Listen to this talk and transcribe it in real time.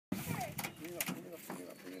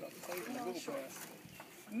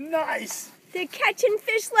Nice! They're catching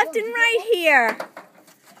fish left and right here.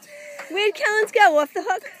 Where'd Kellan's go? Off the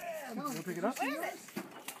hook? You want to pick it up? Where is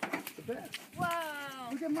it? The bed. Whoa.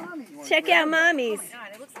 Look at Mommy. Check out Mommy's. Oh my god,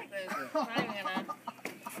 it looks like those. I'm not even gonna.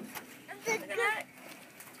 Look at that.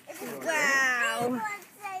 Wow.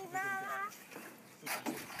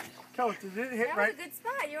 Kellan, did it hit That right? was a good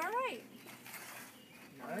spot. You're all right.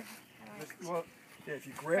 You right? Well, yeah, if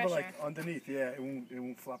you grab it like underneath, yeah, it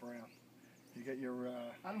won't flop around. You get your.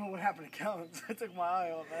 I don't know what happened to Kellan. I took my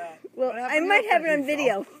eye off that. Well, I might have it on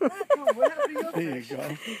video. What happened to your There you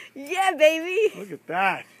go. Yeah, baby. Look at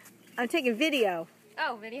that. I'm taking video.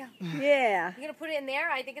 Oh, video. Yeah. You're gonna put it in there?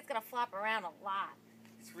 I think it's gonna flop around a lot.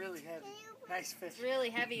 It's really heavy. Nice fish. It's really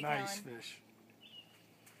heavy, Nice Kellan. fish.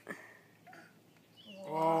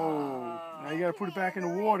 Oh, now you gotta put it back in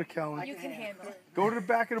the water, Kellan. You can handle it. Go to the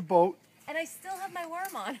back of the boat. And I still have my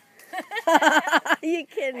worm on. You I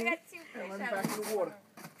kidding? got 2 fish Let me out back of in the water.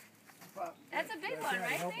 That's a big one,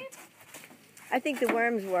 right, babe? I think the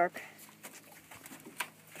worms work.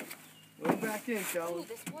 Go back in, Ooh, Kellan.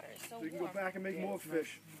 this water is so So you can warm. go back and make more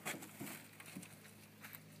fish.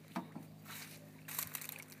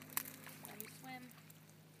 Let me swim.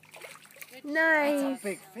 Good Nice. job.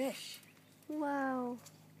 Big fish. Wow.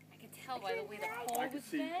 I can tell by the way the hole I was can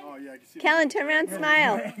see. bent. Oh yeah, I can see. Kellan, turn around,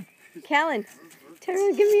 smile. Kellan, turn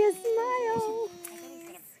around, give me a smile. I thought it was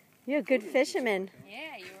gonna... You're a good fisherman.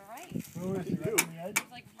 Yeah, you were right. What was you do? It was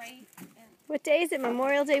like right in... What day is it?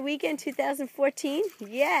 Memorial Day weekend 2014?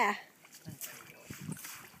 Yeah.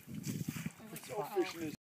 Fishing is